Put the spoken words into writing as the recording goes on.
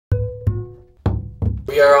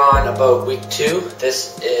We are on about week 2.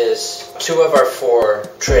 This is 2 of our 4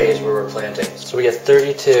 trays where we're planting. So we get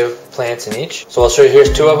 32 plants in each. So I'll show you,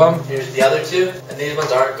 here's 2 of them, here's the other 2, and these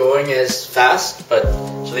ones aren't going as fast, but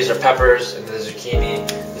so these are peppers and the zucchini,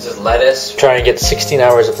 this is lettuce. Try and get 16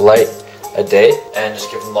 hours of light a day and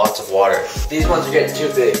just give them lots of water. These ones are getting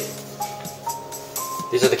too big.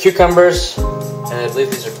 These are the cucumbers, and I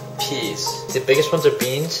believe these are peas. The biggest ones are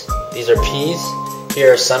beans, these are peas.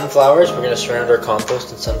 Here are sunflowers. We're going to surround our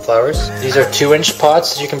compost in sunflowers. These are 2-inch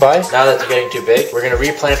pots that you can buy. Now that they're getting too big, we're going to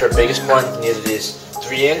replant our biggest one in either these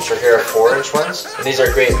 3-inch or here are 4-inch ones. And these are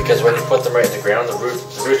great because when you put them right in the ground, the roots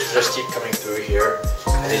will just keep coming through here,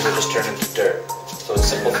 and these will just turn into dirt. So it's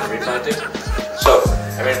simple for replanting. So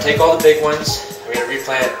I'm going to take all the big ones. We're going to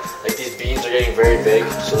replant. Like these beans are getting very big,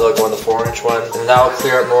 so they'll go on the 4-inch one, and that will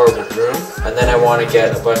clear out more of the room. And then I want to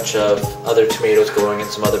get a bunch of other tomatoes going and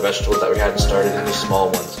some other vegetables that we hadn't started in these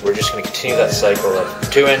small ones. We're just going to continue that cycle of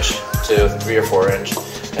 2-inch to 3 or 4-inch,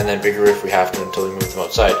 and then bigger if we have to until we move them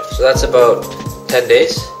outside. So that's about 10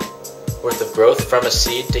 days worth of growth from a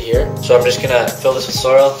seed to here. So I'm just going to fill this with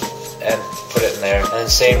soil and put it in there. And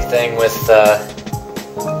same thing with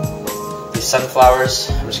sunflowers.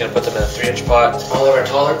 I'm just going to put them in a 3-inch pot. All of our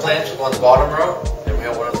taller plants will go on the bottom row, and we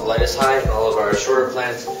have one of the lightest height, and all of our shorter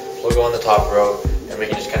plants will go on the top row, and we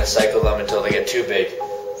can just kind of cycle them until they get too big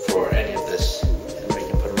for any of this, and we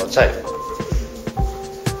can put them outside.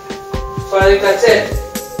 So I think that's it.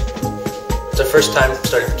 It's our first time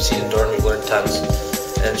starting seed indoor, and we've learned tons,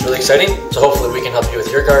 and it's really exciting. So hopefully we can help you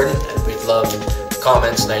with your garden, and we'd love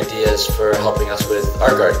comments and ideas for helping us with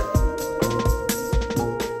our garden.